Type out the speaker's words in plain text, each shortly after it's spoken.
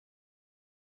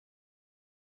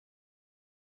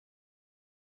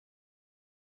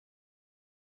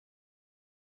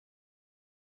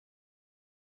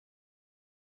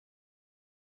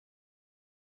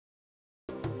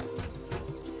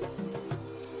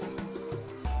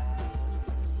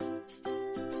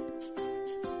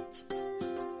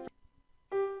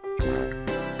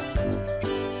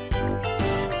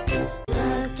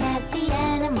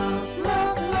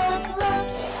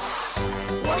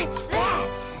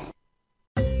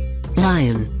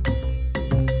lion.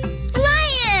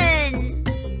 Lion!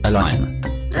 A lion.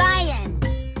 Lion!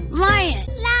 Lion!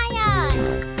 Lion!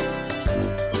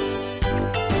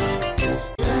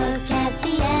 Look at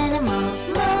the animals.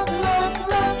 Look, look,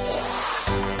 look.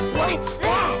 What's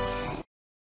that?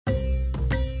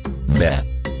 Bear.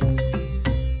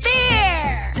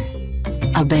 Bear!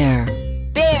 A bear.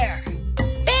 Bear!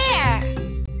 Bear!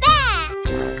 Bear!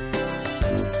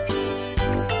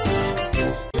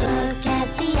 Look at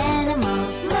the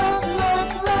animals. Look,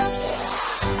 look, look.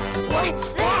 What's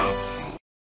that?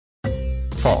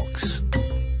 Fox.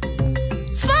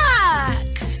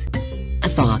 Fox! A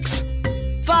fox.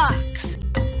 Fox!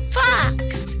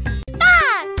 Fox!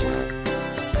 Fox!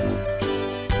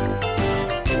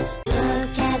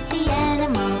 Look at the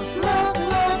animals. Look,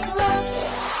 look, look.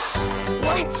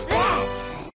 What's that?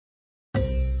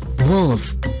 Wolf.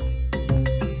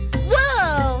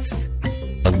 Wolf!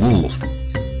 A wolf.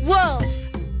 Wolf!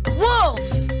 Wolf!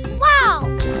 Wow!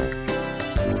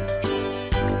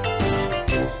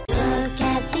 Look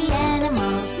at the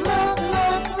animals. Look,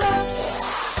 look, look.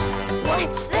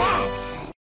 What's that?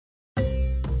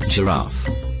 Giraffe.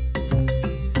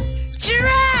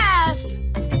 Giraffe!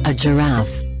 A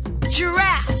giraffe.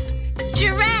 Giraffe!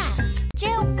 Giraffe!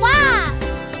 Giraffe!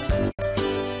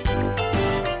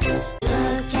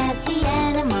 Look at the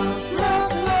animals.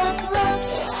 Look, look, look.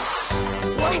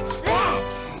 What's that?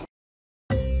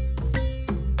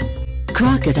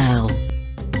 Crocodile.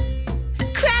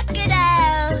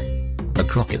 Crocodile! A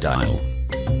crocodile.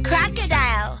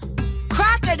 Crocodile!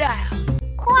 Crocodile!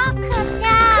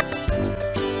 Crocodile!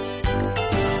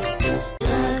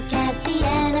 Look at the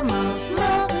animals.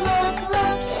 Look, look,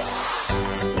 look.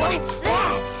 What's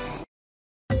that?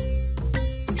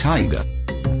 Tiger.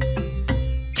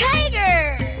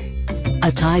 Tiger!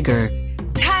 A tiger.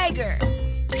 Tiger!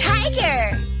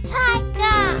 Tiger!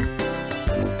 Tiger!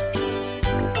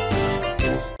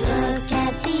 Look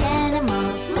at the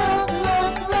animals. Look,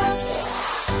 look, look.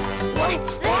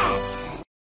 What's that?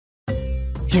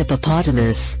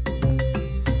 Hippopotamus.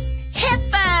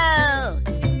 Hippo!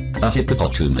 A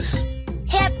hippopotamus.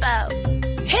 Hippo!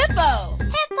 Hippo!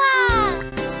 Hippo!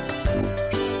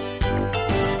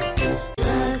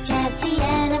 Look at the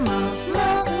animals.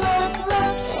 Look, look,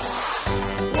 look.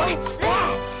 What's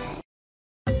that?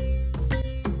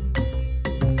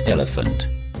 Elephant.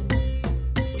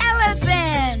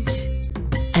 Elephant!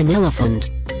 An elephant.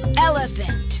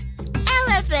 Elephant!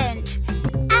 Elephant!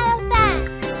 Elephant!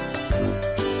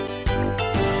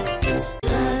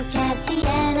 Look at the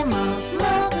animals.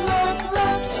 Look, look,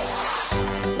 look.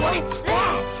 What's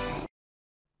that?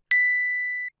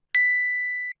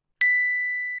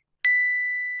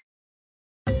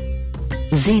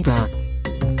 Zebra.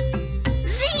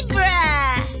 Zebra!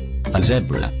 A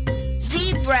zebra.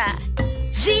 Zebra!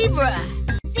 Zebra!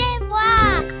 Zebra!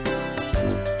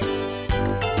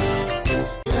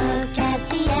 Look at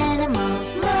the animals.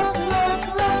 Look, look,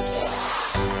 look.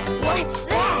 What's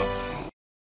that?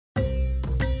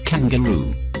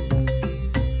 Kangaroo.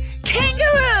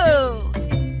 Kangaroo!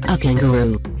 A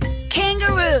kangaroo.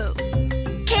 Kangaroo!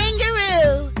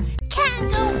 Kangaroo!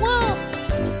 Kangaroo!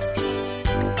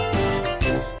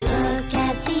 Look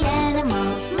at the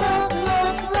animals. Look,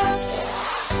 look, look.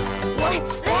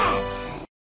 What's that?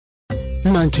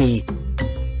 Monkey.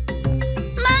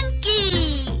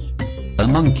 Monkey! A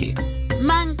monkey.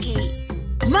 Monkey!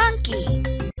 Monkey!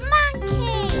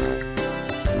 Monkey!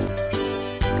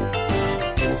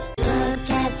 Look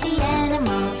at the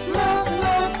animals. Look,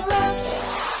 look, look.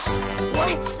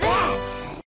 What's that?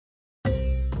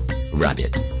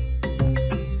 Rabbit.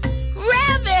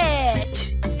 Rabbit!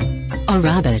 A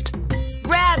rabbit.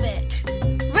 Rabbit!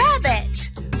 Rabbit!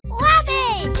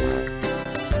 Rabbit!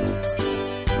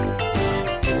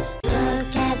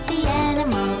 Look at the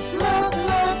animals. Look,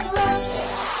 look, look.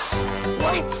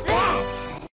 What's that?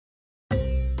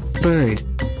 Bird.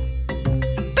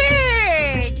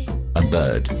 Bird! A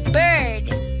bird. Bird!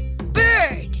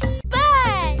 Bird!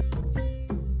 Bird!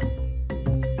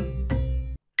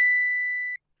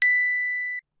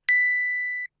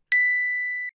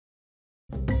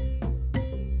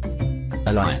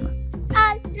 A lion. A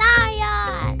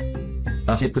lion!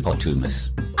 A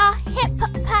hippopotamus. A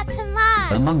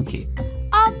hippopotamus! A monkey.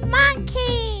 A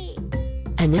monkey!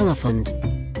 An elephant.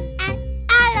 An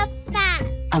elephant!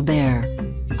 A bear.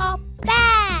 A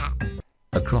bear!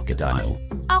 A crocodile.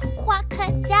 A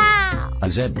crocodile! A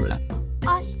zebra.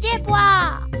 A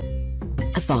zebra!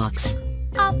 A fox.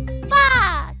 A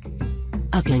fox!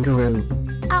 A kangaroo.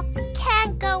 A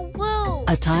kangaroo!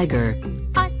 A tiger.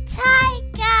 A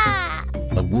tiger!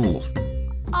 A wolf.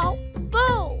 A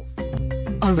wolf!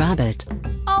 A rabbit.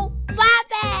 A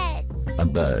rabbit! A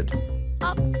bird.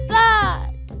 bird.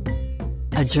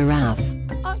 A giraffe.